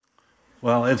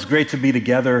Well, it's great to be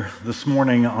together this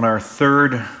morning on our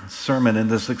third sermon in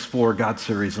this Explore God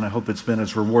series, and I hope it's been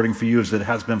as rewarding for you as it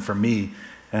has been for me.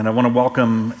 And I want to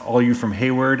welcome all you from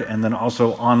Hayward and then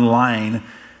also online.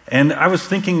 And I was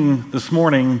thinking this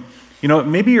morning,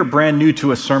 maybe you're brand new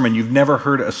to a sermon. You've never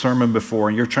heard a sermon before,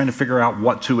 and you're trying to figure out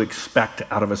what to expect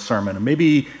out of a sermon. And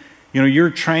maybe you're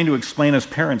trying to explain as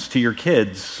parents to your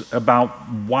kids about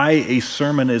why a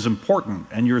sermon is important.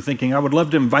 And you're thinking, I would love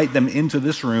to invite them into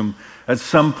this room at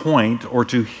some point or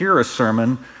to hear a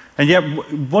sermon. And yet,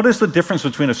 what is the difference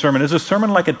between a sermon? Is a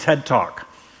sermon like a TED Talk?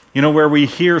 Where we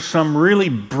hear some really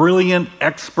brilliant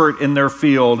expert in their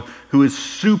field who is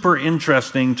super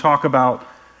interesting talk about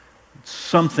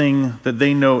something that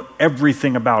they know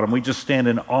everything about, and we just stand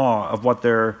in awe of what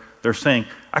they're saying.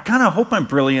 I kind of hope I'm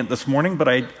brilliant this morning, but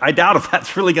I doubt if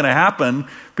that's really going to happen.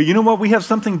 But you know what? We have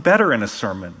something better in a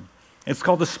sermon. It's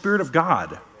called the Spirit of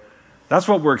God. That's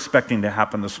what we're expecting to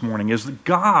happen this morning, is that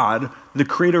God, the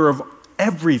creator of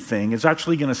everything, is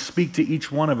actually going to speak to each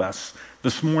one of us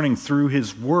this morning through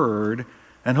his word,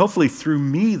 and hopefully through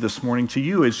me this morning to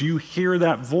you as you hear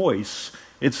that voice.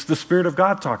 It's the Spirit of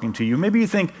God talking to you. Maybe you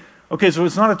think, okay, so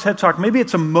it's not a TED Talk. Maybe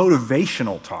it's a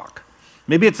motivational talk.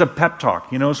 Maybe it's a pep talk,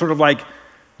 sort of like,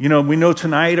 we know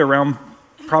tonight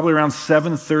probably around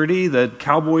 7:30, the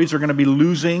Cowboys are going to be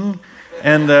losing,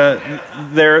 and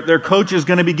their coach is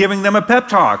going to be giving them a pep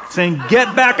talk, saying,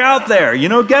 get back out there,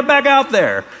 get back out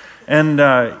there. And,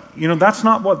 that's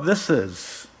not what this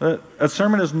is. A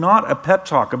sermon is not a pep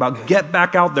talk about get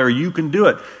back out there, you can do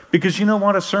it. Because you know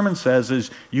what a sermon says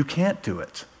is you can't do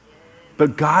it,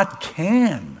 but God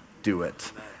can do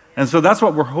it. And so that's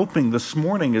what we're hoping this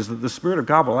morning, is that the Spirit of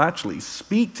God will actually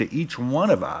speak to each one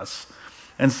of us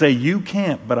and say, you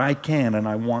can't, but I can, and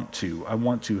I want to. I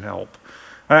want to help.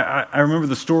 I remember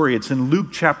the story. It's in Luke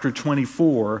chapter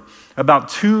 24 about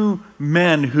two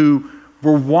men who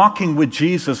were walking with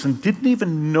Jesus and didn't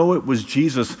even know it was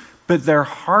Jesus, but their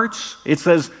hearts, it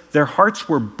says, their hearts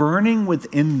were burning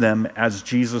within them as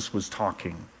Jesus was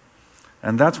talking.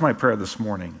 And that's my prayer this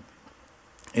morning,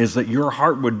 is that your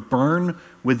heart would burn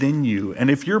within you. And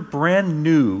if you're brand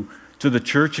new to the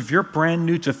church, if you're brand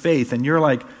new to faith, and you're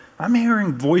like, I'm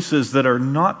hearing voices that are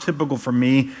not typical for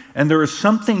me, and there is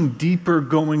something deeper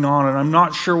going on, and I'm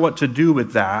not sure what to do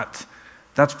with that,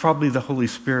 that's probably the Holy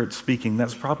Spirit speaking.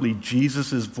 That's probably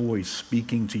Jesus' voice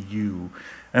speaking to you.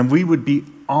 And we would be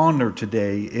honored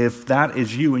today if that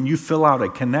is you, and you fill out a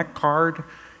Connect card,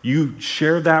 you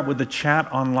share that with the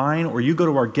chat online, or you go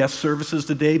to our guest services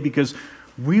today, because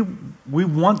we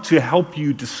want to help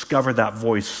you discover that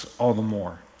voice all the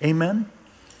more. Amen?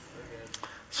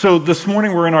 So this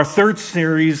morning we're in our third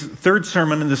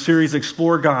sermon in the series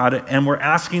Explore God, and we're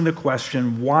asking the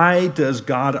question, why does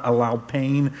God allow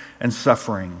pain and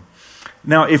suffering?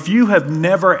 Now, if you have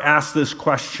never asked this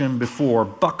question before,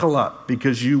 buckle up,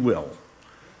 because you will.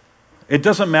 It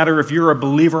doesn't matter if you're a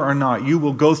believer or not, you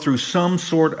will go through some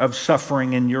sort of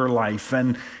suffering in your life.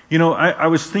 And, I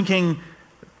was thinking,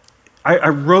 I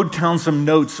wrote down some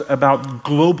notes about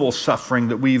global suffering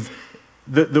that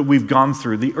we've gone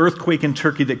through. The earthquake in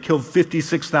Turkey that killed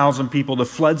 56,000 people, the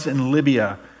floods in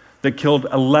Libya that killed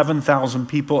 11,000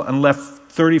 people and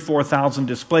left 34,000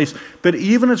 displaced. But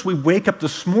even as we wake up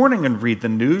this morning and read the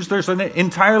news, there's an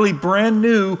entirely brand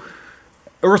new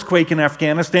earthquake in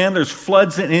Afghanistan. There's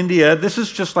floods in India. This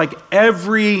is just like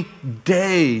every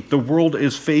day the world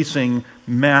is facing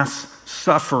mass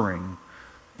suffering.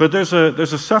 But there's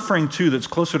a suffering, too, that's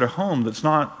closer to home, that's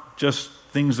not just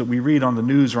things that we read on the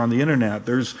news or on the internet.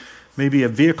 There's maybe a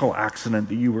vehicle accident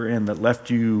that you were in that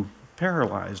left you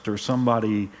paralyzed, or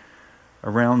somebody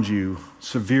around you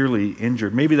severely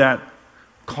injured. Maybe that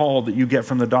call that you get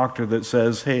from the doctor that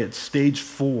says, hey, it's stage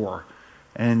 4,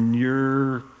 and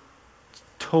you're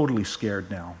totally scared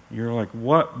now. You're like,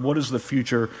 what does the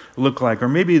future look like? Or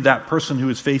maybe that person who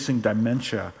is facing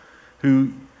dementia,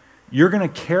 who you're going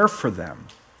to care for them,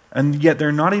 and yet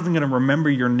they're not even going to remember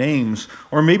your names.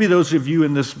 Or maybe those of you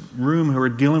in this room who are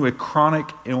dealing with chronic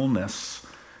illness,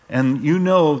 and you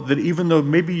know that even though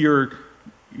maybe you're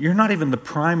not even the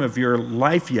prime of your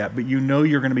life yet, but you know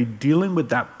you're going to be dealing with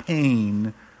that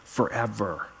pain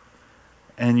forever.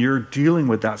 And you're dealing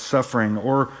with that suffering.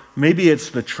 Or maybe it's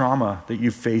the trauma that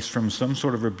you faced from some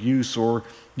sort of abuse, or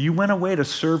you went away to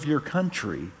serve your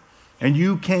country, and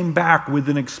you came back with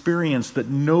an experience that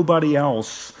nobody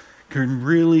else can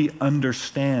really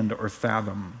understand or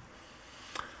fathom.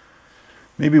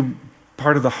 Maybe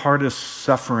part of the hardest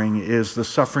suffering is the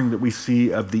suffering that we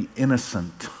see of the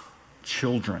innocent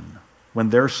children when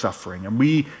they're suffering. And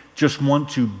we just want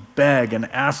to beg and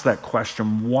ask that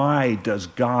question, why does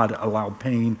God allow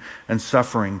pain and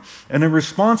suffering? And in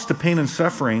response to pain and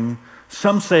suffering,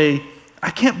 some say,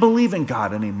 I can't believe in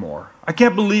God anymore. I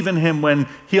can't believe in him when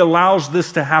he allows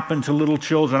this to happen to little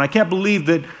children. I can't believe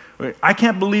in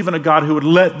a God who would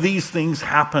let these things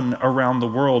happen around the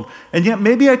world. And yet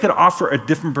maybe I could offer a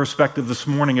different perspective this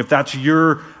morning if that's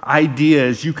your idea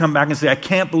as you come back and say, I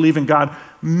can't believe in God.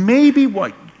 Maybe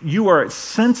what you are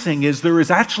sensing is there is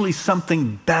actually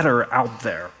something better out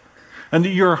there. And that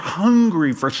you're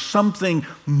hungry for something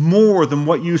more than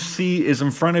what you see is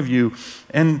in front of you.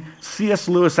 And C.S.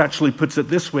 Lewis actually puts it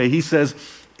this way. He says,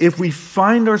 if we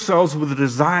find ourselves with a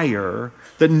desire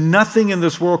that nothing in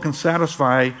this world can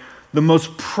satisfy, the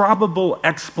most probable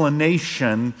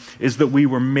explanation is that we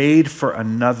were made for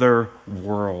another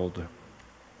world.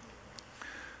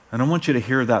 And I want you to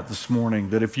hear that this morning,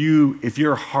 that if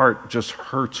your heart just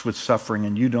hurts with suffering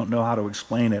and you don't know how to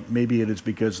explain it, maybe it is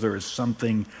because there is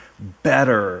something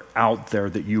better out there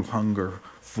that you hunger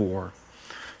for.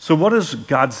 So what does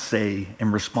God say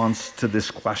in response to this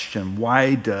question?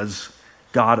 Why does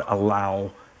God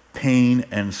allow pain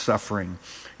and suffering?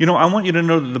 You know, I want you to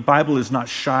know that the Bible is not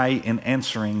shy in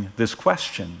answering this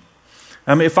question.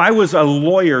 If I was a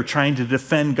lawyer trying to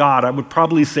defend God, I would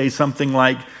probably say something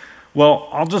like, well,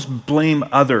 I'll just blame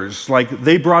others. Like,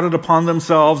 they brought it upon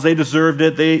themselves, they deserved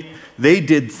it, they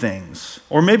did things.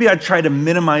 Or maybe I'd try to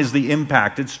minimize the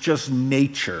impact. It's just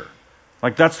nature.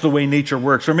 Like, that's the way nature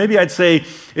works. Or maybe I'd say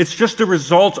it's just a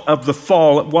result of the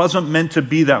fall. It wasn't meant to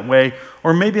be that way.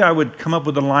 Or maybe I would come up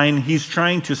with a line, he's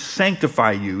trying to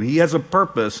sanctify you. He has a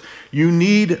purpose. You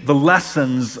need the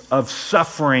lessons of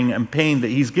suffering and pain that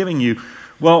he's giving you.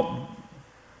 Well,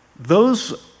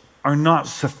 those are not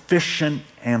sufficient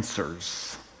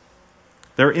answers.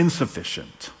 They're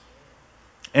insufficient.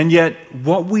 And yet,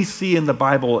 what we see in the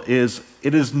Bible is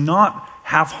it is not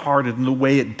half-hearted in the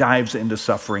way it dives into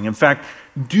suffering. In fact,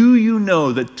 do you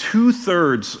know that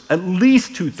at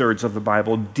least two-thirds of the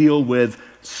Bible deal with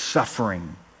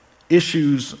suffering,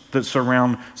 issues that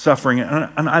surround suffering?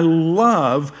 And I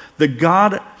love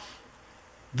that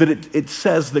it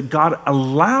says that God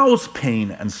allows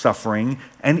pain and suffering,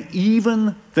 and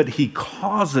even that he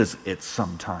causes it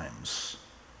sometimes.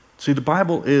 See, the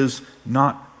Bible is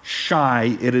not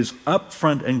shy. It is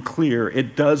upfront and clear.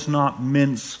 It does not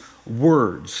mince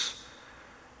words.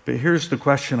 But here's the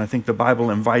question I think the Bible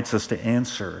invites us to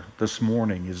answer this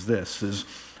morning is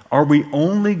are we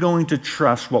only going to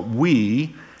trust what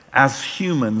we as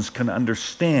humans can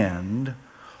understand,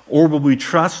 or will we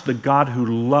trust the God who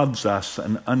loves us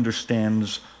and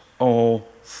understands all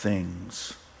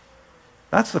things?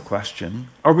 That's the question.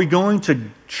 Are we going to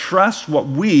trust what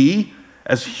we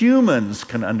as humans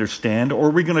can understand, or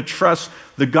are we going to trust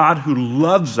the God who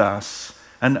loves us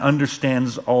and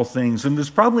understands all things? And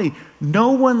there's probably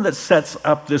no one that sets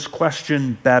up this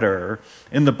question better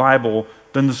in the Bible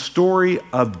than the story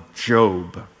of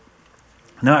Job.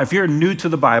 Now, if you're new to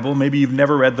the Bible, maybe you've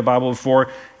never read the Bible before,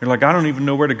 you're like, I don't even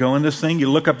know where to go in this thing. You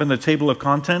look up in the table of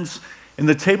contents. In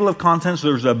the table of contents,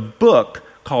 there's a book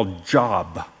called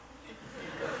Job.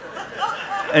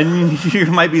 And you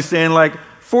might be saying, like,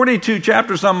 42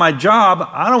 chapters on my job,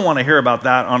 I don't want to hear about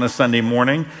that on a Sunday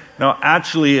morning. No,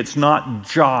 actually, it's not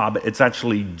Job, it's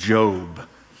actually Job.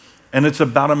 And it's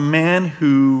about a man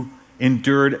who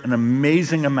endured an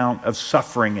amazing amount of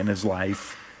suffering in his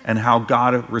life and how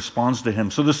God responds to him.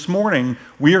 So this morning,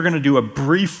 we are going to do a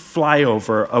brief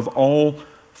flyover of all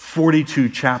 42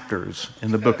 chapters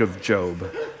in the book of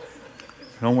Job.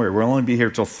 Don't worry, we'll only be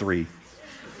here till 3.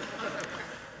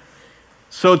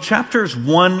 So chapters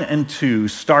 1 and 2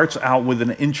 starts out with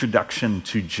an introduction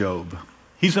to Job.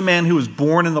 He's a man who was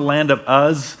born in the land of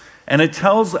Uz, and it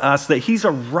tells us that he's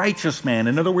a righteous man.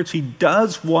 In other words, he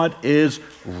does what is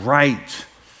right.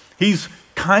 He's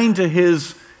kind to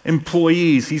his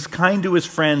employees. He's kind to his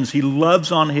friends. He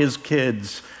loves on his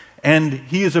kids. And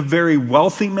he is a very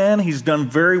wealthy man. He's done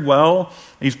very well.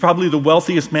 He's probably the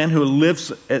wealthiest man who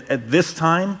lives at this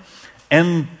time.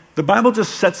 And the Bible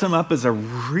just sets him up as a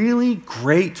really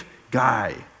great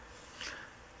guy.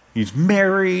 He's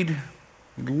married.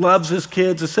 He loves his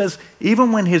kids. It says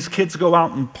even when his kids go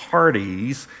out and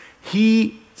parties,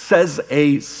 he says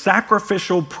a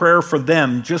sacrificial prayer for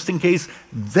them just in case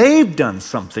they've done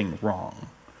something wrong.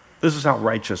 This is how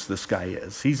righteous this guy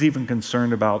is. He's even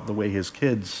concerned about the way his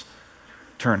kids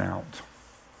turn out.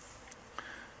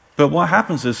 But what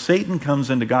happens is Satan comes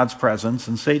into God's presence,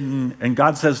 and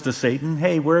God says to Satan,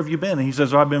 hey, where have you been? And he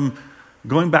says, I've been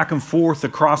going back and forth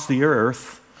across the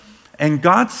earth. And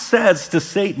God says to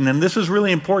Satan, and this is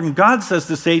really important, God says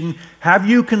to Satan, have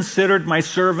you considered my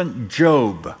servant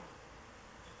Job?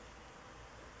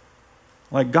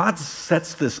 Like, God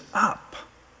sets this up.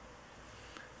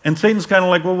 And Satan's kind of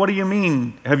like, well, what do you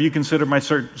mean, have you considered my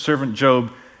servant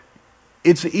Job?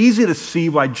 It's easy to see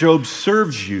why Job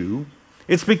serves you.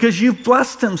 It's because you've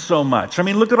blessed him so much. I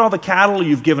mean, look at all the cattle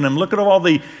you've given him. Look at all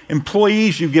the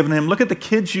employees you've given him. Look at the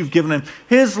kids you've given him.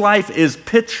 His life is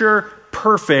picture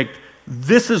perfect.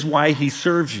 This is why he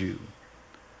serves you.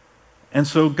 And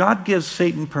so God gives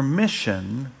Satan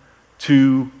permission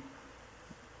to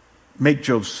make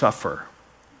Job suffer.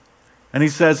 And he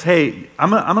says, hey, I'm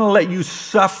going to let you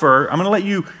suffer. I'm going to let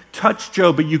you touch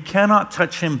Job, but you cannot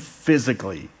touch him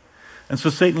physically. And so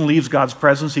Satan leaves God's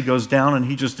presence. He goes down and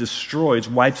he just destroys,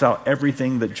 wipes out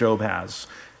everything that Job has.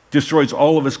 Destroys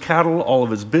all of his cattle, all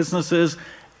of his businesses,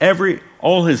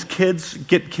 all his kids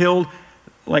get killed,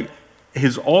 like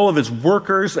all of his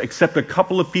workers, except a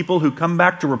couple of people who come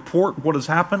back to report what has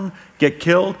happened, get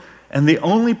killed. And the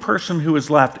only person who is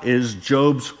left is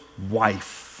Job's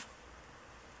wife.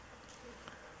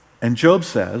 And Job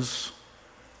says,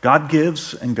 God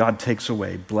gives and God takes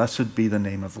away. Blessed be the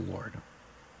name of the Lord.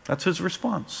 That's his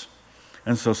response.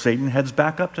 And so Satan heads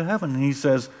back up to heaven and he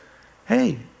says,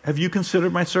 hey, have you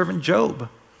considered my servant Job?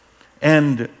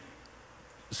 And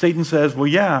Satan says, well,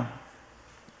 yeah,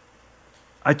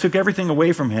 I took everything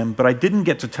away from him, but I didn't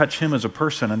get to touch him as a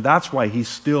person, and that's why he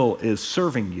still is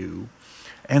serving you.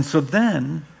 And so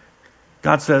then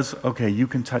God says, okay, you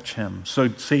can touch him. So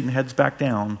Satan heads back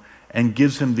down and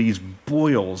gives him these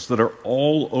boils that are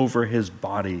all over his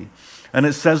body. And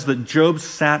it says that Job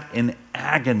sat in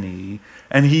agony,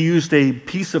 and he used a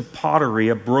piece of pottery,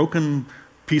 a broken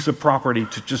piece of property,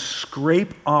 to just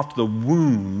scrape off the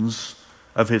wounds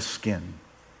of his skin.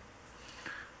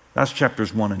 That's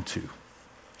chapters 1 and 2.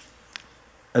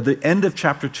 At the end of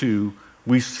chapter 2,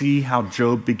 we see how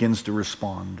Job begins to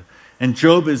respond. And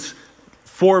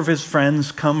four of his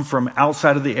friends come from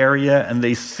outside of the area, and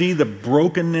they see the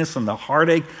brokenness and the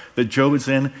heartache that Job is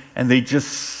in, and they just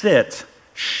sit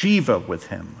Shiva with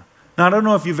him. Now, I don't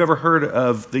know if you've ever heard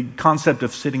of the concept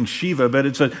of sitting Shiva, but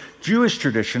it's a Jewish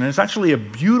tradition, and it's actually a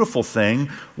beautiful thing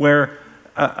where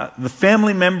the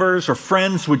family members or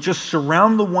friends would just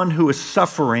surround the one who is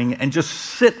suffering and just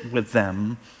sit with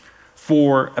them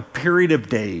for a period of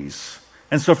days.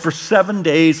 And so for 7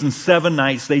 days and 7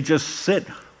 nights, they just sit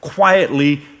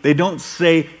quietly. They don't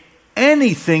say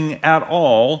anything at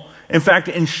all. In fact,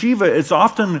 in Shiva, it's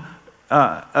often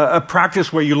a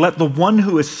practice where you let the one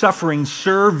who is suffering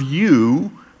serve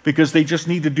you because they just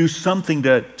need to do something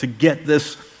to get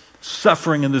this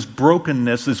suffering and this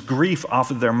brokenness, this grief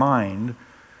off of their mind.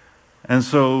 And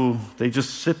so they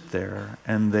just sit there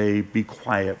and they be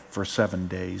quiet for 7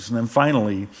 days. And then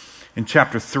finally, in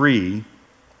chapter 3,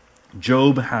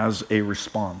 Job has a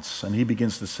response, and he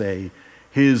begins to say,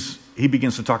 he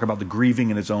begins to talk about the grieving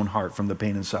in his own heart from the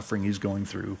pain and suffering he's going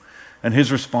through. And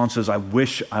his response is, I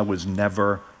wish I was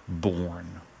never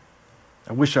born.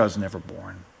 I wish I was never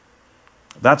born.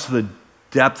 That's the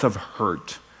depth of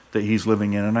hurt that he's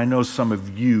living in. And I know some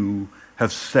of you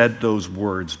have said those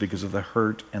words because of the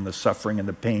hurt and the suffering and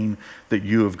the pain that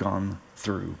you have gone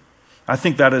through. I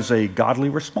think that is a godly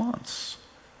response.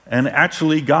 And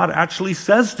actually, God actually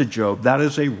says to Job, that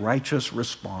is a righteous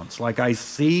response. Like, I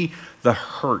see the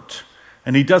hurt.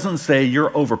 And he doesn't say,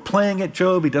 you're overplaying it,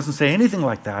 Job. He doesn't say anything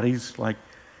like that. He's like,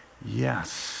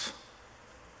 yes,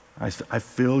 I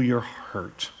feel your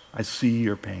hurt. I see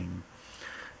your pain.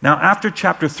 Now, after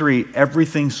chapter 3,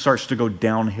 everything starts to go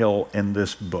downhill in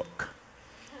this book.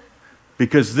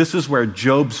 Because this is where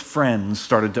Job's friends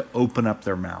started to open up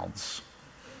their mouths.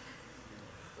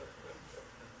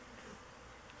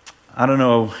 I don't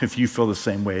know if you feel the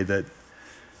same way, that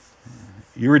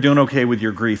you were doing okay with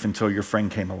your grief until your friend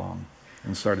came along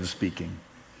and started speaking.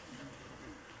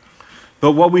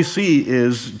 But what we see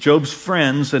is Job's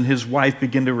friends and his wife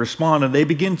begin to respond, and they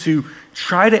begin to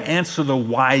try to answer the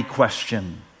why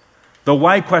question. The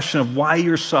why question of why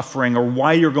you're suffering or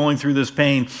why you're going through this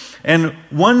pain. And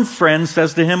one friend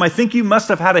says to him, I think you must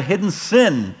have had a hidden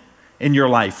sin in your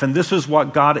life, and this is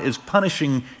what God is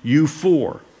punishing you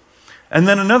for. And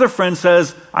then another friend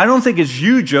says, I don't think it's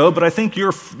you, Job, but I think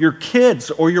your kids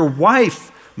or your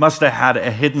wife must have had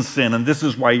a hidden sin, and this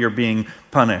is why you're being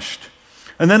punished.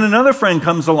 And then another friend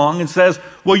comes along and says,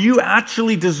 well, you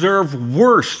actually deserve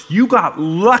worse. You got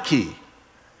lucky.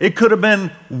 It could have been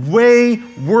way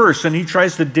worse. And he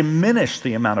tries to diminish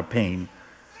the amount of pain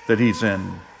that he's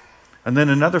in. And then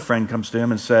another friend comes to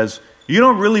him and says, you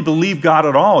don't really believe God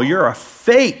at all. You're a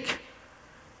fake.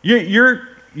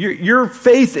 Your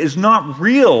faith is not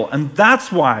real, and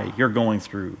that's why you're going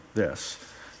through this.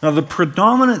 Now, the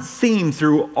predominant theme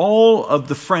through all of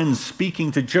the friends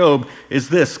speaking to Job is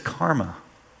this: karma.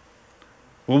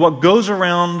 Well, what goes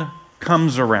around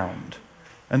comes around.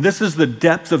 And this is the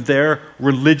depth of their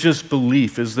religious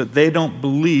belief, is that they don't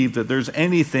believe that there's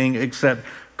anything except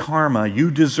karma. You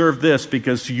deserve this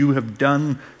because you have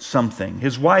done something.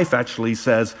 His wife actually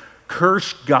says,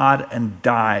 curse God and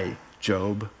die,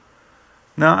 Job.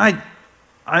 Now,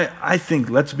 I think,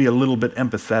 let's be a little bit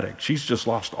empathetic. She's just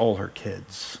lost all her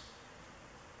kids.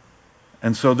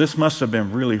 And so this must have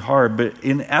been really hard. But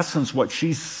in essence, what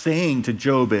she's saying to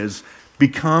Job is,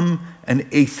 become an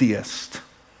atheist.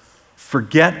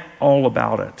 Forget all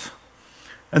about it.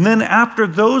 And then after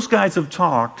those guys have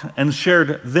talked and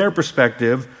shared their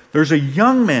perspective, there's a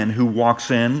young man who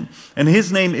walks in, and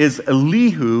his name is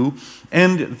Elihu.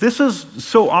 And this is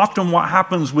so often what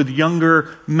happens with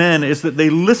younger men, is that they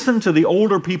listen to the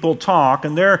older people talk,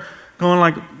 and they're going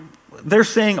like, they're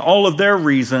saying all of their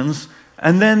reasons,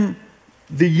 and then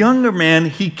the younger man,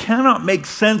 he cannot make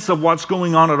sense of what's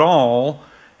going on at all,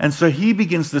 and so he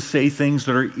begins to say things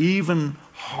that are even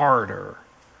harder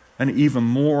and even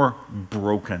more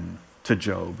broken to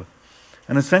Job.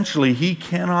 And essentially, he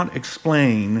cannot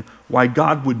explain why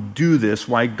God would do this,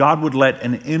 why God would let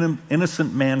an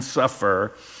innocent man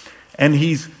suffer. And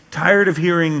he's tired of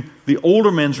hearing the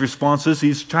older men's responses.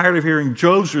 He's tired of hearing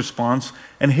Job's response.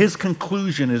 And his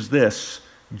conclusion is this: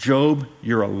 Job,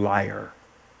 you're a liar.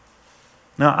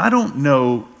 Now, I don't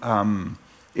know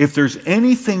if there's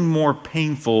anything more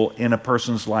painful in a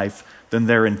person's life than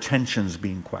their intentions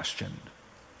being questioned.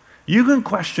 You can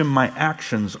question my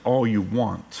actions all you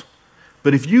want,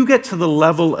 but if you get to the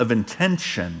level of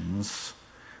intentions,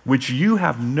 which you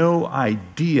have no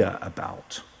idea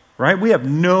about, right? We have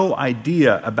no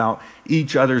idea about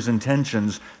each other's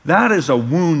intentions. That is a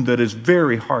wound that is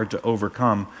very hard to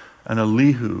overcome. And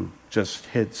Elihu just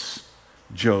hits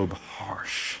Job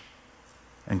harsh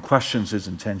and questions his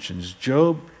intentions.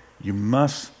 Job, you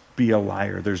must be a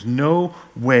liar. There's no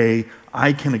way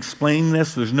I can explain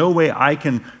this. There's no way I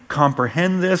can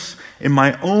comprehend this. In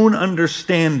my own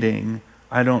understanding,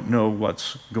 I don't know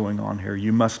what's going on here.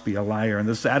 You must be a liar. And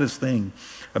the saddest thing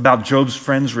about Job's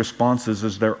friends' responses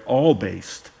is they're all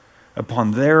based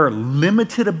upon their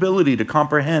limited ability to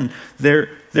comprehend, their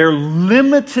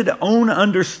limited own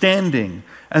understanding.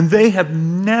 And they have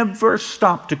never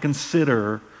stopped to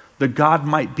consider that God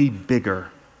might be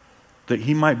bigger, that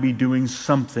he might be doing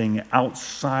something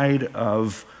outside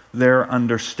of their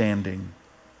understanding.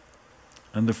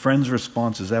 And the friend's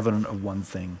response is evident of one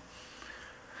thing.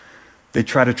 They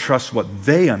try to trust what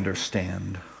they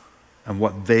understand and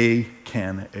what they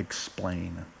can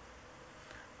explain.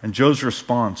 And Job's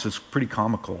response is pretty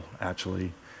comical,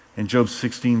 actually. In Job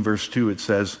 16, verse 2, it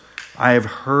says, I have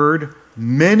heard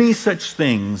many such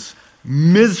things.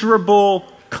 Miserable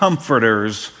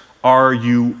comforters are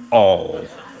you all.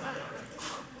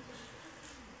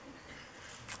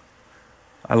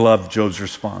 I love Job's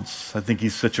response. I think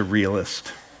he's such a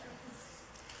realist.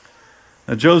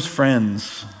 Now, Job's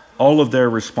friends, all of their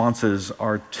responses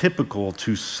are typical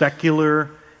to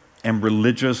secular and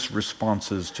religious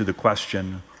responses to the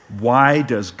question, why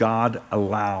does God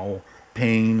allow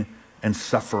pain and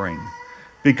suffering?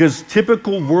 Because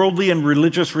typical worldly and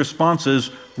religious responses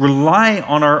rely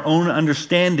on our own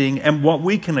understanding and what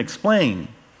we can explain.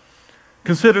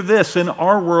 Consider this, in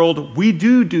our world, we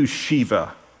do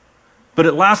Shiva, but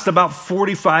it lasts about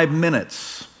 45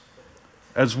 minutes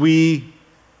as we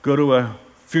go to a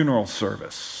funeral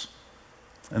service.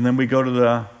 And then we go to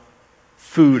the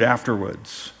food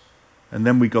afterwards. And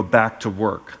then we go back to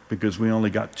work because we only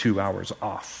got 2 hours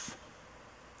off.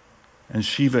 And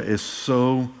Shiva is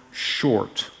so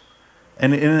short.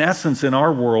 And in essence, in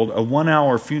our world, a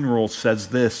 1-hour funeral says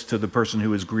this to the person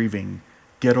who is grieving: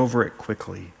 get over it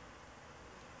quickly,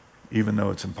 even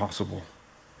though it's impossible.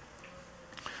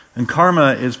 And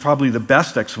karma is probably the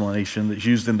best explanation that's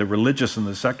used in the religious and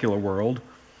the secular world.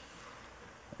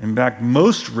 In fact,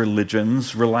 most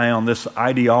religions rely on this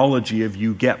ideology of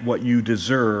you get what you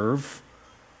deserve,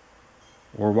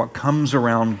 or what comes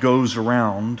around goes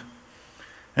around.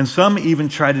 And some even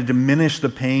try to diminish the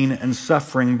pain and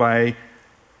suffering by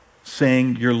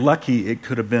saying, you're lucky, it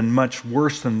could have been much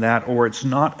worse than that, or it's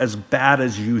not as bad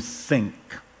as you think.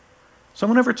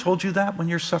 Someone ever told you that when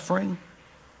you're suffering?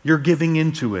 You're giving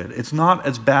into it. It's not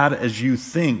as bad as you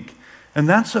think. And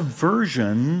that's a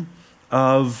version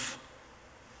of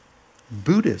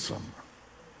Buddhism.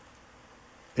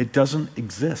 It doesn't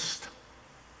exist.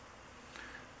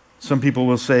 Some people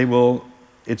will say, well,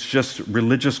 it's just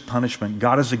religious punishment.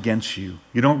 God is against you.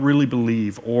 You don't really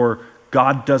believe, or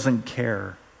God doesn't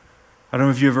care. I don't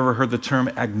know if you've ever heard the term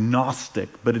agnostic,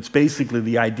 but it's basically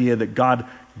the idea that God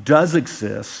does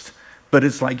exist, but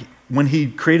it's like when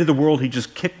he created the world, he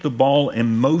just kicked the ball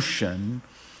in motion,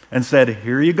 and said,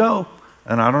 here you go,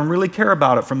 and I don't really care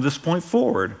about it from this point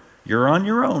forward. You're on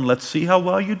your own. Let's see how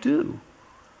well you do.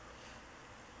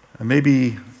 And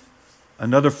maybe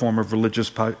another form of religious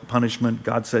punishment,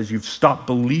 God says, you've stopped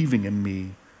believing in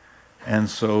me, and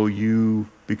so you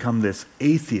become this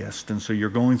atheist, and so you're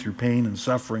going through pain and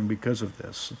suffering because of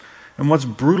this. And what's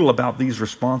brutal about these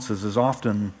responses is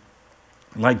often,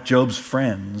 like Job's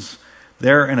friends,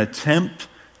 they're an attempt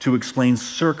to explain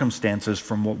circumstances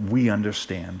from what we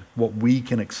understand, what we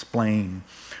can explain.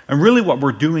 And really what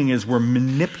we're doing is we're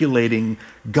manipulating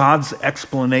God's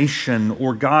explanation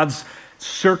or God's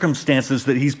circumstances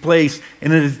that he's placed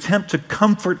in an attempt to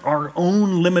comfort our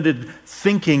own limited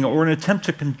thinking or an attempt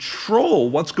to control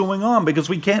what's going on because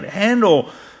we can't handle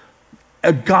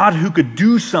a God who could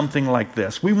do something like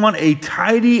this. We want a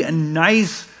tidy and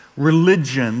nice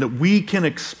religion that we can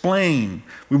explain.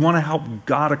 We want to help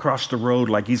God across the road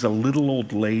like he's a little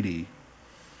old lady,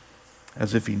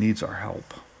 as if he needs our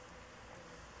help.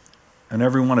 And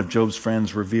every one of Job's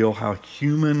friends reveal how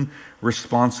human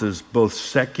responses, both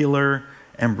secular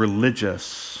and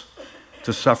religious,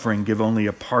 to suffering give only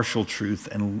a partial truth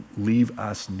and leave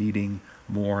us needing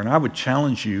more. And I would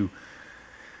challenge you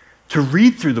to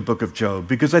read through the book of Job,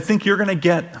 because I think you're going to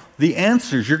get the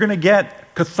answers. You're going to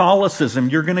get Catholicism.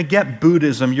 You're going to get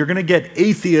Buddhism. You're going to get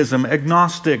atheism,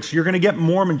 agnostics. You're going to get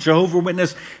Mormon, Jehovah's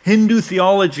Witness, Hindu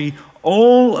theology.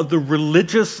 All of the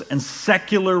religious and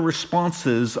secular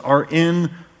responses are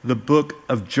in the book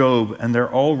of Job, and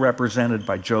they're all represented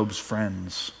by Job's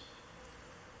friends.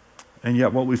 And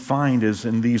yet what we find is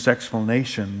in these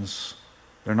explanations,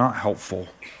 they're not helpful.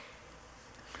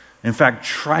 In fact,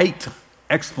 trite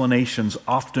explanations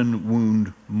often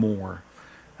wound more.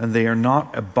 And they are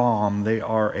not a balm, they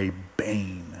are a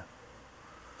bane.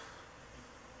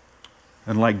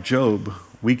 And like Job,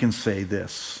 we can say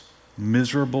this: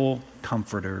 miserable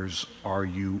comforters are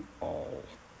you all.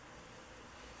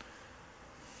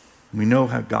 We know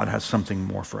how God has something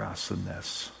more for us than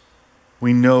this.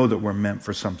 We know that we're meant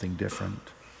for something different.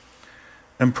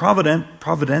 And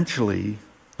providentially,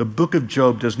 the book of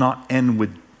Job does not end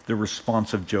with the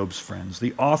response of Job's friends.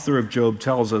 The author of Job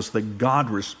tells us that God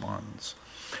responds.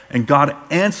 And God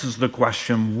answers the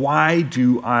question, why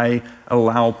do I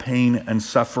allow pain and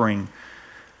suffering?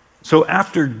 So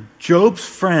after Job's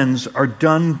friends are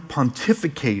done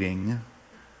pontificating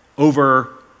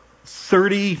over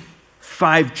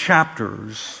 35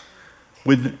 chapters,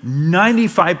 with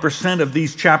 95% of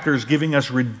these chapters giving us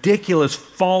ridiculous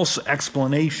false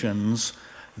explanations,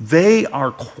 they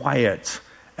are quiet.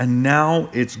 And now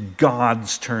it's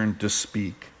God's turn to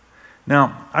speak.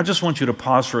 Now, I just want you to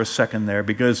pause for a second there,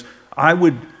 because I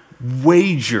would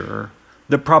wager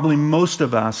that probably most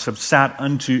of us have sat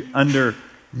under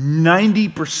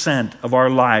 90% of our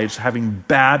lives having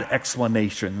bad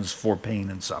explanations for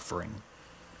pain and suffering.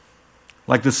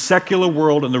 Like the secular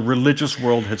world and the religious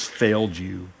world has failed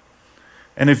you.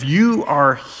 And if you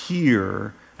are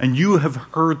here and you have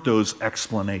heard those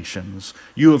explanations,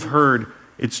 you have heard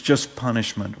it's just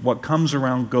punishment. What comes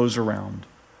around goes around.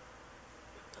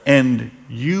 And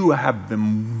you have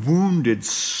been wounded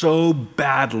so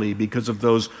badly because of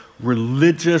those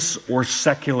religious or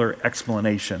secular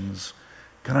explanations.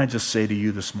 Can I just say to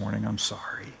you this morning, I'm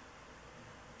sorry.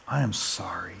 I am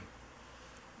sorry.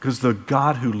 Because the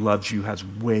God who loves you has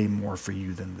way more for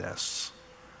you than this.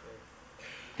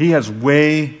 He has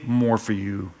way more for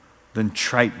you than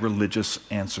trite religious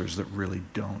answers that really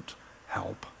don't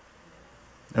help.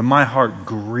 And my heart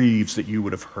grieves that you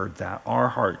would have heard that. Our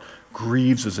heart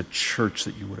grieves as a church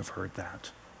that you would have heard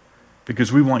that.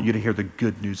 Because we want you to hear the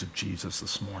good news of Jesus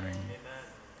this morning.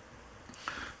 Amen.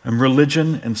 And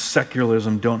religion and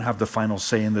secularism don't have the final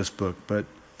say in this book, but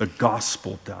the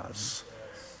gospel does.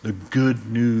 The good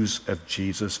news of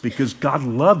Jesus, because God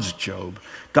loves Job.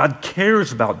 God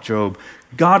cares about Job.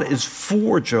 God is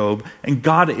for Job, and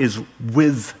God is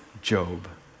with Job.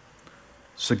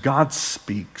 So God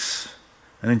speaks.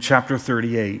 And in chapter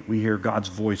 38, we hear God's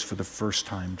voice for the first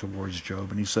time towards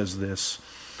Job. And he says this: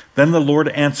 Then the Lord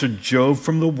answered Job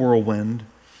from the whirlwind,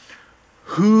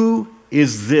 "Who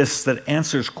is this that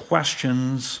answers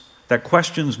questions, that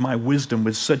questions my wisdom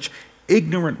with such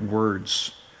ignorant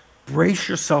words? Brace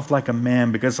yourself like a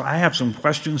man, because I have some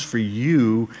questions for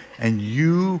you, and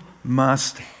you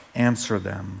must answer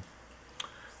them."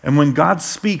 And when God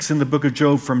speaks in the book of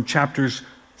Job from chapters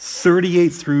 38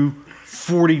 through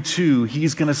 42,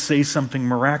 he's going to say something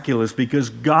miraculous, because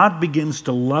God begins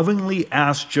to lovingly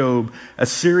ask Job a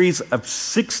series of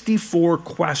 64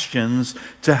 questions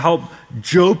to help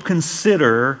Job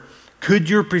consider, could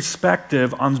your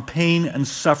perspective on pain and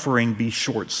suffering be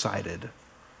short-sighted?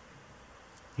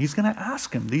 He's going to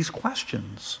ask him these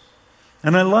questions.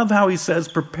 And I love how he says,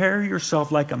 prepare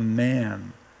yourself like a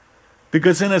man.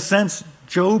 Because in a sense,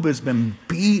 Job has been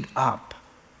beat up.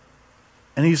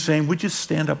 And he's saying, would you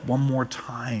stand up one more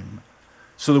time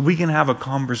so that we can have a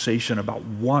conversation about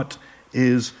what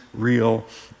is real?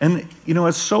 And,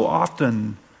 it's so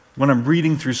often when I'm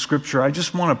reading through Scripture, I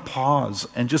just want to pause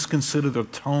and just consider the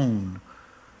tone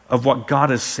of what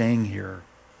God is saying here.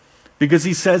 Because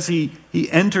he says he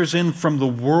enters in from the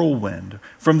whirlwind.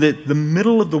 From the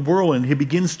middle of the whirlwind, he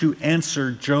begins to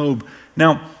answer Job.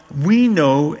 Now, we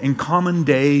know in common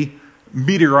day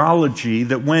meteorology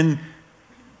that when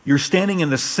you're standing in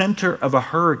the center of a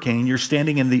hurricane, you're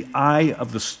standing in the eye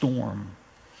of the storm.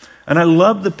 And I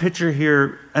love the picture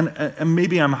here, and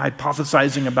maybe I'm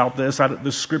hypothesizing about this.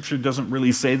 The Scripture doesn't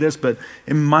really say this, but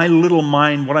in my little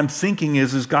mind, what I'm thinking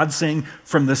is God saying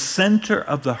from the center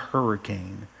of the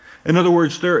hurricane. In other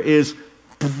words, there is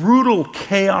brutal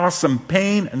chaos and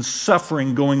pain and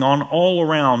suffering going on all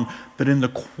around, but in the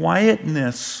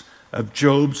quietness of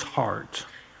Job's heart,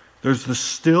 there's the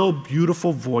still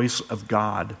beautiful voice of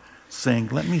God saying,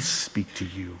 let me speak to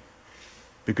you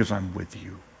because I'm with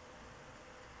you.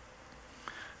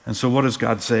 And so what does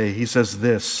God say? He says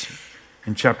this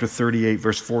in chapter 38,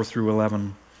 verse 4 through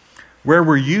 11. Where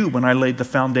were you when I laid the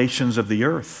foundations of the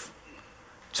earth?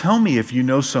 Tell me if you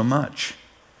know so much.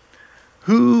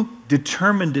 Who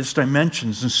determined its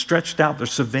dimensions and stretched out their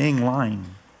surveying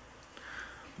line?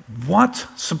 What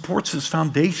supports its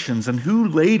foundations, and who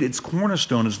laid its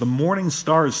cornerstone as the morning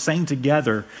stars sang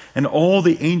together and all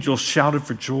the angels shouted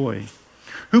for joy?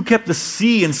 Who kept the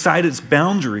sea inside its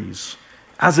boundaries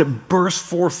as it burst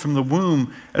forth from the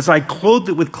womb, as I clothed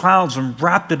it with clouds and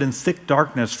wrapped it in thick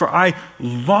darkness? For I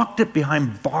locked it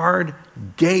behind barred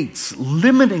gates,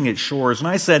 limiting its shores. And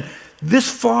I said, this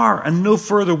far and no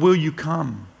further will you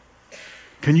come.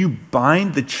 Can you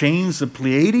bind the chains of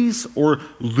Pleiades or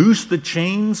loose the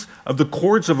chains of the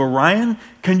cords of Orion?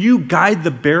 Can you guide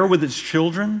the bear with its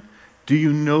children? Do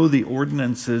you know the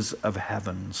ordinances of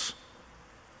heavens?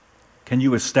 Can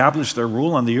you establish their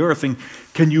rule on the earth? And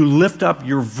can you lift up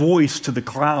your voice to the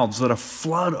clouds that a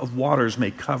flood of waters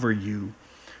may cover you?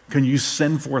 Can you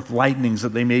send forth lightnings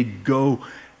that they may go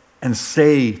and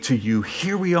say to you,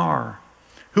 here we are?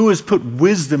 Who has put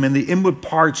wisdom in the inward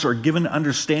parts or given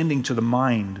understanding to the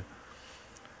mind?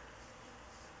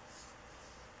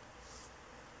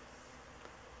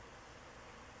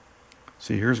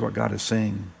 See, here's what God is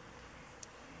saying.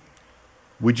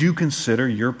 Would you consider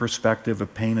your perspective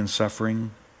of pain and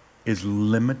suffering is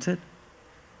limited?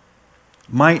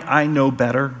 Might I know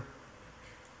better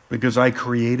because I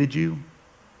created you,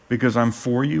 because I'm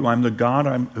for you, I'm the God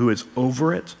who is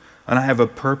over it, and I have a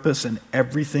purpose in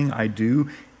everything I do,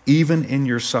 even in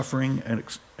your suffering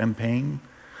and pain?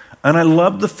 And I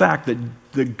love the fact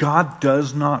that God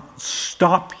does not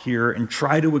stop here and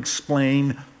try to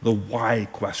explain the why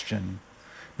question.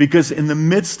 Because in the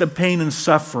midst of pain and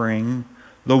suffering,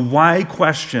 the why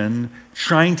question,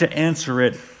 trying to answer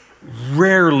it,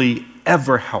 rarely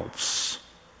ever helps.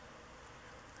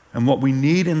 And what we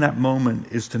need in that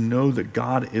moment is to know that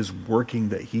God is working,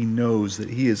 that He knows, that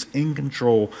He is in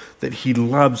control, that He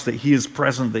loves, that He is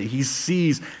present, that He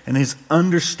sees, and His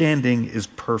understanding is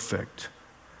perfect.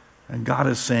 And God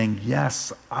is saying,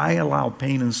 yes, I allow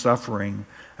pain and suffering.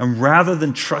 And rather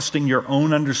than trusting your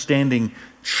own understanding,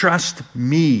 trust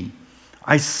me.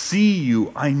 I see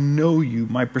you. I know you.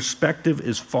 My perspective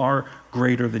is far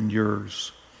greater than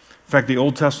yours. In fact, the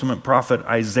Old Testament prophet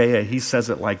Isaiah, he says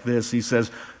it like this. He says,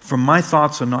 for my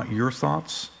thoughts are not your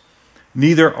thoughts,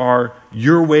 neither are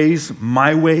your ways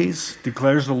my ways,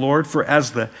 declares the Lord. For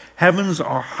as the heavens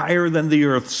are higher than the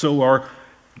earth, so are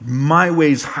my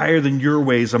ways higher than your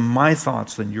ways, and my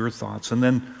thoughts than your thoughts. And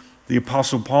then the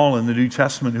Apostle Paul in the New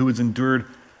Testament, who has endured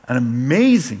an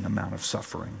amazing amount of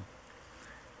suffering,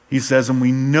 he says, and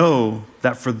we know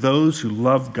that for those who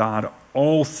love God,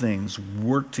 all things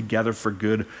work together for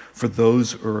good for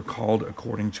those who are called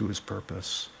according to His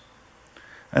purpose.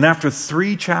 And after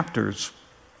 3 chapters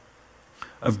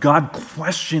of God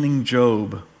questioning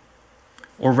Job,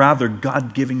 or rather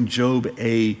God giving Job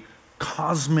a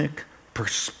cosmic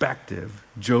perspective,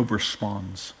 Job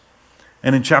responds.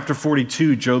 And in chapter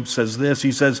 42, Job says this.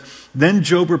 He says, then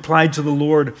Job replied to the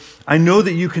Lord, I know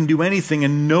that you can do anything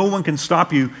and no one can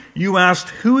stop you. You asked,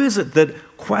 who is it that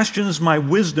questions my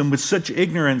wisdom with such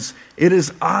ignorance? It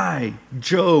is I,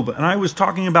 Job, and I was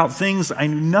talking about things I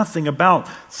knew nothing about,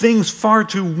 things far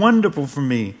too wonderful for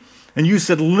me. And you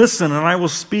said, listen, and I will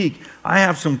speak. I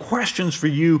have some questions for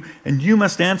you, and you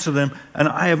must answer them. And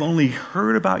I have only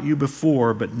heard about you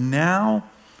before, but now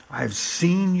I have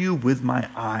seen you with my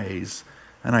eyes,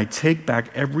 and I take back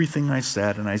everything I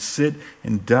said, and I sit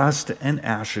in dust and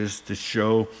ashes to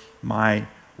show my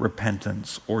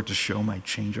repentance or to show my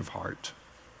change of heart.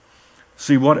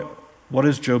 See, what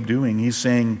is Job doing? He's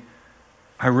saying,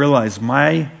 I realize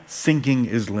my thinking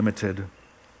is limited.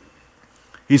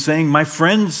 He's saying my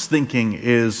friend's thinking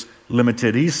is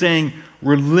limited. He's saying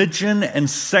religion and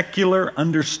secular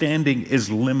understanding is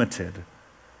limited.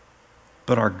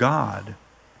 But our God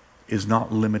is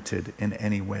not limited in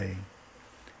any way.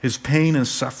 His pain and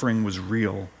suffering was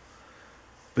real.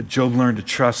 But Job learned to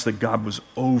trust that God was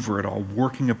over it all,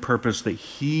 working a purpose that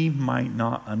he might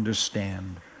not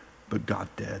understand, but God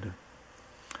did.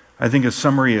 I think a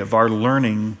summary of our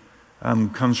learning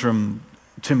comes from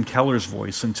Tim Keller's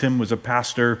voice. And Tim was a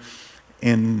pastor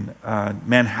in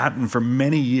Manhattan for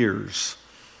many years.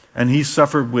 And he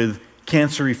suffered with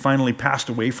cancer. He finally passed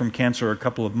away from cancer a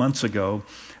couple of months ago.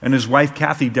 And his wife,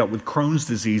 Kathy, dealt with Crohn's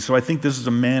disease. So I think this is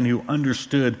a man who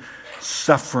understood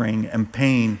suffering and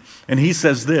pain. And he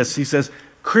says this, he says,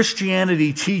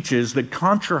 Christianity teaches that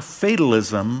contra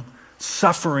fatalism,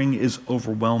 suffering is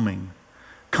overwhelming.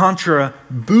 Contra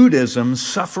Buddhism,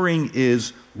 suffering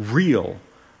is real.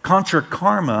 Contra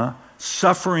karma,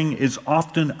 suffering is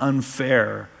often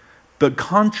unfair. But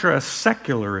contra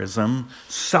secularism,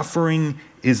 suffering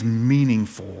is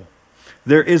meaningful.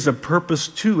 There is a purpose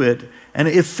to it, and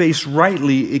if faced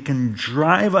rightly, it can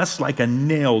drive us like a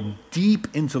nail deep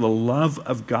into the love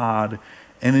of God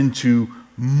and into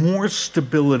more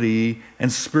stability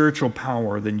and spiritual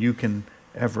power than you can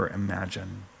ever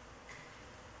imagine.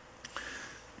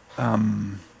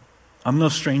 I'm no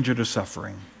stranger to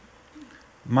suffering.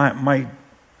 I'm going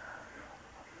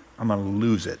to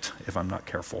lose it if I'm not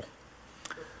careful.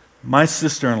 My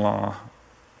sister-in-law,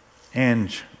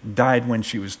 Ange, died when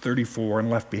she was 34 and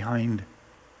left behind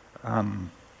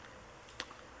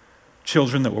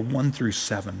children that were 1 through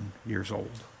 7 years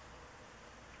old.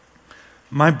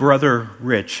 My brother,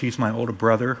 Rich, he's my older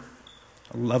brother.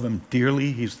 I love him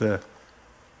dearly. He's the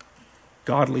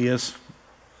godliest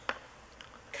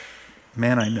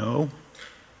man I know.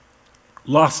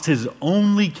 Lost his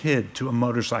only kid to a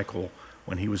motorcycle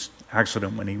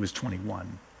accident when he was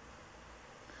 21.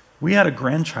 We had a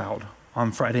grandchild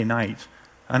on Friday night,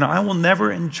 and I will never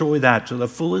enjoy that to the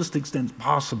fullest extent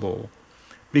possible,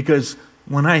 because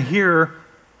when I hear,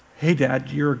 hey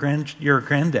Dad, you're a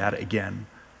granddad again,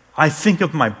 I think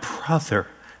of my brother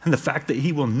and the fact that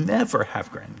he will never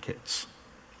have grandkids.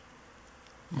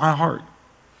 My heart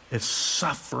is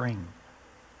suffering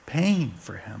pain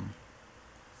for him.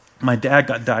 My dad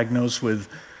got diagnosed with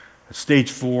stage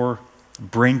 4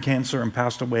 brain cancer and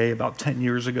passed away about 10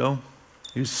 years ago.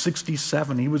 He was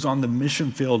 67. He was on the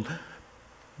mission field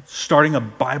starting a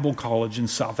Bible college in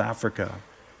South Africa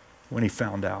when he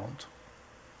found out.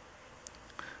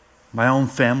 My own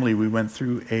family, we went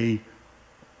through a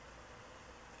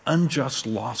unjust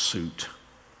lawsuit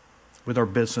with our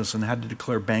business and had to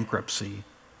declare bankruptcy.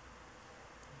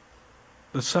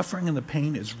 The suffering and the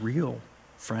pain is real,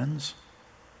 friends.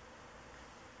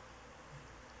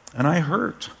 And I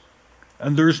hurt.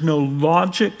 And there's no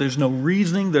logic, there's no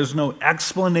reasoning, there's no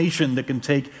explanation that can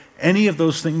take any of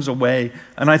those things away.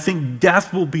 And I think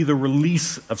death will be the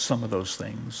release of some of those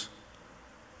things.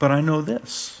 But I know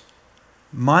this.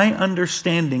 My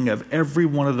understanding of every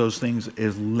one of those things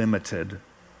is limited.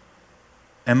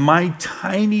 And my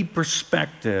tiny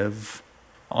perspective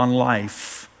on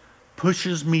life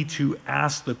pushes me to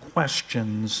ask the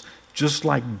questions just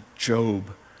like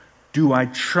Job. Do I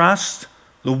trust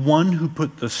the one who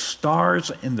put the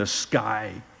stars in the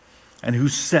sky and who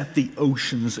set the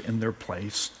oceans in their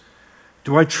place?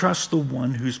 Do I trust the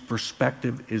one whose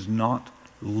perspective is not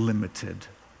limited?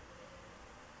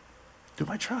 Do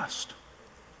I trust?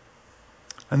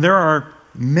 And there are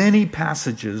many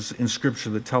passages in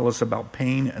Scripture that tell us about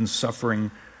pain and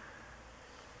suffering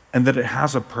and that it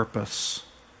has a purpose,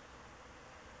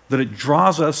 that it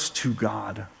draws us to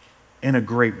God in a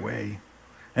great way.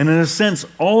 And in a sense,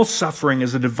 all suffering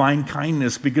is a divine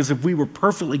kindness, because if we were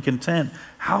perfectly content,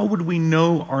 how would we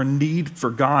know our need for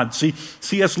God? See,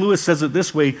 C.S. Lewis says it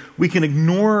this way: we can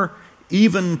ignore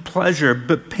even pleasure,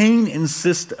 but pain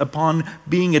insists upon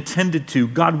being attended to.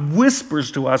 God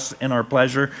whispers to us in our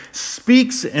pleasure,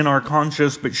 speaks in our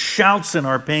conscience, but shouts in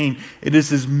our pain. It is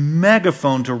his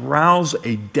megaphone to rouse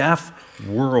a deaf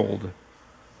world.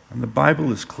 And the Bible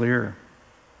is clear.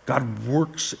 God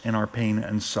works in our pain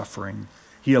and suffering.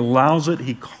 He allows it,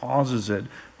 he causes it.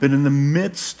 But in the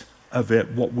midst of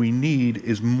it, what we need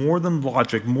is more than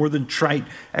logic, more than trite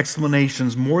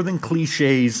explanations, more than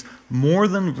cliches, more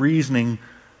than reasoning,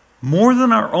 more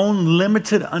than our own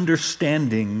limited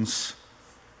understandings.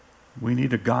 We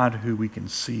need a God who we can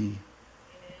see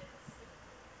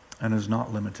and is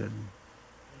not limited.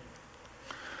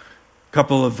 A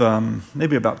couple of,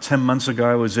 maybe about 10 months ago,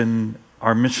 I was in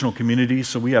our missional community.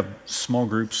 So we have small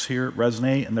groups here at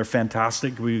Resonate, and they're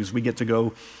fantastic because we get to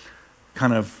go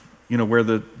kind of, where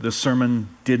the sermon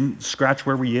didn't scratch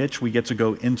where we itch. We get to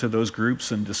go into those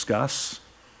groups and discuss.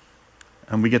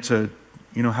 And we get to,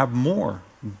 have more,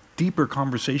 deeper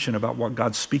conversation about what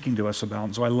God's speaking to us about.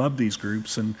 And so I love these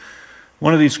groups. And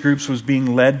one of these groups was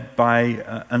being led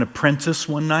by an apprentice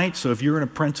one night. So if you're an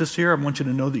apprentice here, I want you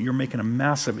to know that you're making a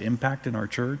massive impact in our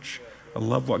church. I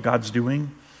love what God's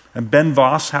doing. And Ben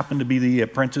Voss happened to be the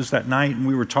apprentice that night, and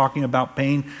we were talking about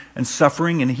pain and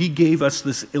suffering, and he gave us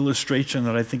this illustration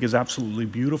that I think is absolutely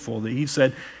beautiful. That he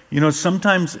said,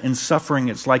 sometimes in suffering,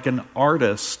 it's like an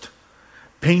artist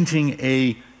painting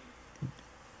a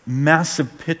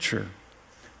massive picture,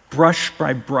 brush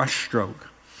by brush stroke.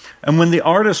 And when the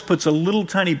artist puts a little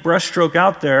tiny brush stroke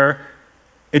out there,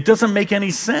 it doesn't make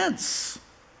any sense.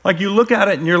 Like you look at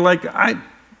it and you're like,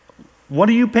 what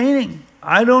are you painting?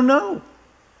 I don't know.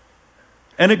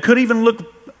 And it could even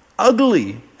look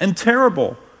ugly and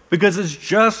terrible because it's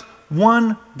just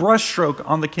one brush stroke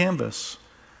on the canvas.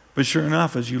 But sure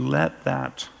enough, as you let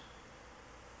that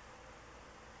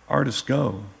artist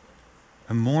go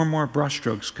and more brush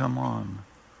strokes come on,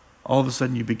 all of a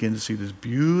sudden you begin to see this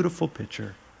beautiful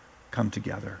picture come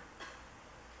together.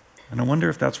 And I wonder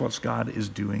if that's what God is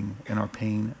doing in our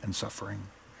pain and suffering.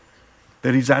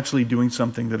 That he's actually doing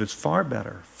something that is far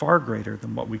better, far greater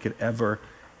than what we could ever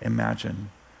imagine.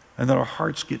 And that our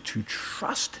hearts get to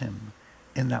trust him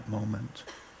in that moment.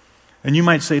 And you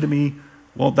might say to me,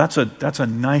 well, that's a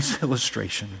nice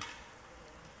illustration.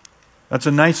 That's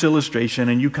a nice illustration,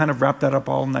 and you kind of wrap that up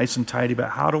all nice and tidy, but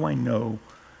how do I know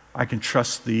I can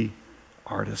trust the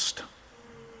artist?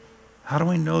 How do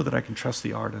I know that I can trust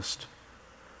the artist?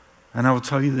 And I will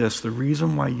tell you this, the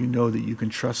reason why you know that you can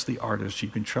trust the artist, you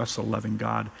can trust the loving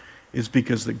God, is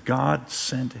because that God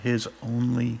sent his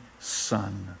only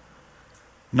Son,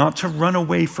 not to run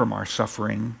away from our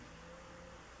suffering,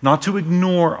 not to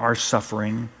ignore our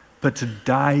suffering, but to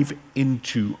dive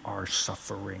into our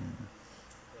suffering.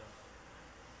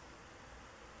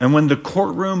 And when the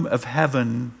courtroom of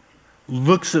heaven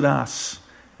looks at us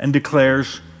and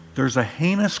declares, there's a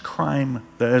heinous crime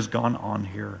that has gone on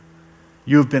here.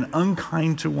 You have been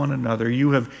unkind to one another.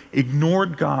 You have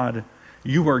ignored God.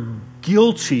 You are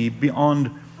guilty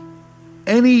beyond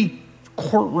any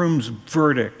courtroom's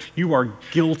verdict. You are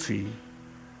guilty.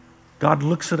 God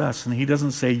looks at us and he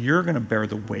doesn't say, you're going to bear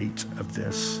the weight of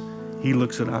this. He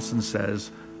looks at us and says,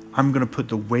 I'm going to put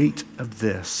the weight of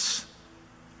this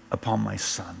upon my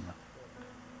Son.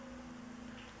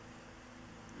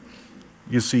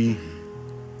 You see,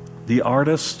 the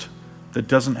artist that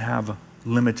doesn't have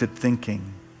limited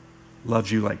thinking loves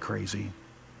you like crazy.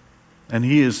 And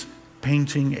he is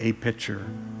painting a picture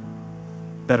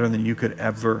better than you could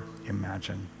ever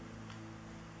imagine.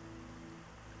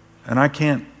 And I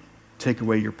can't take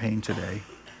away your pain today.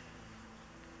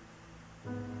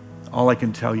 All I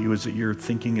can tell you is that your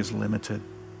thinking is limited.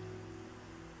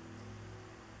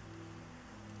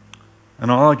 And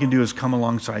all I can do is come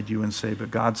alongside you and say, but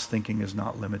God's thinking is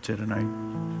not limited.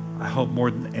 And I hope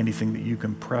more than anything that you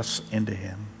can press into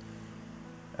him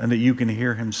and that you can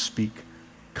hear him speak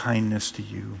kindness to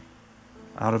you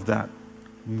out of that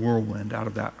whirlwind, out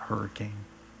of that hurricane.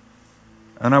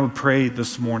 And I would pray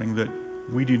this morning that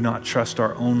we do not trust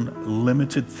our own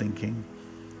limited thinking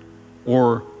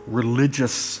or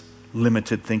religious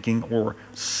limited thinking or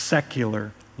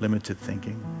secular limited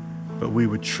thinking, but we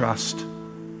would trust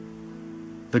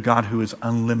the God who is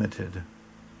unlimited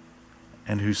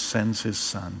and who sends his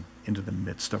Son into the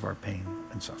midst of our pain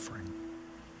and suffering.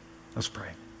 Let's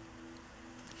pray.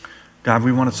 God,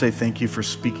 we want to say thank you for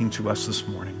speaking to us this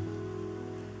morning.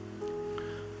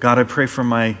 God, I pray for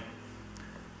my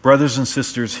brothers and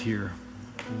sisters here,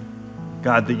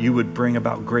 God, that you would bring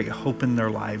about great hope in their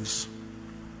lives.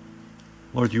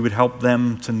 Lord, you would help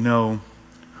them to know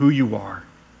who you are.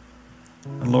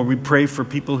 And Lord, we pray for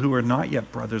people who are not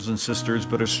yet brothers and sisters,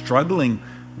 but are struggling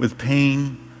with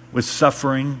pain, with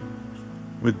suffering,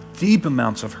 with deep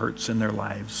amounts of hurts in their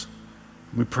lives.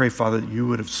 We pray, Father, that you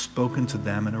would have spoken to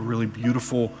them in a really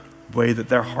beautiful way, that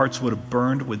their hearts would have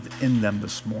burned within them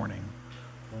this morning,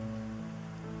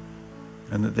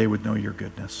 and that they would know your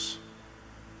goodness.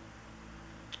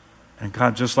 And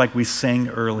God, just like we sang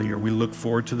earlier, we look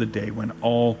forward to the day when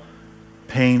all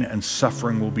pain and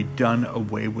suffering will be done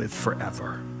away with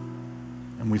forever.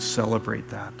 And we celebrate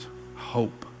that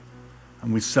hope.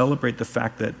 And we celebrate the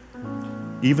fact that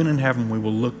even in heaven, we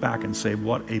will look back and say,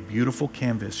 what a beautiful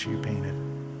canvas you painted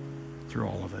through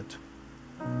all of it.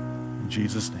 In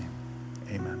Jesus' name,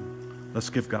 amen. Let's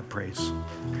give God praise.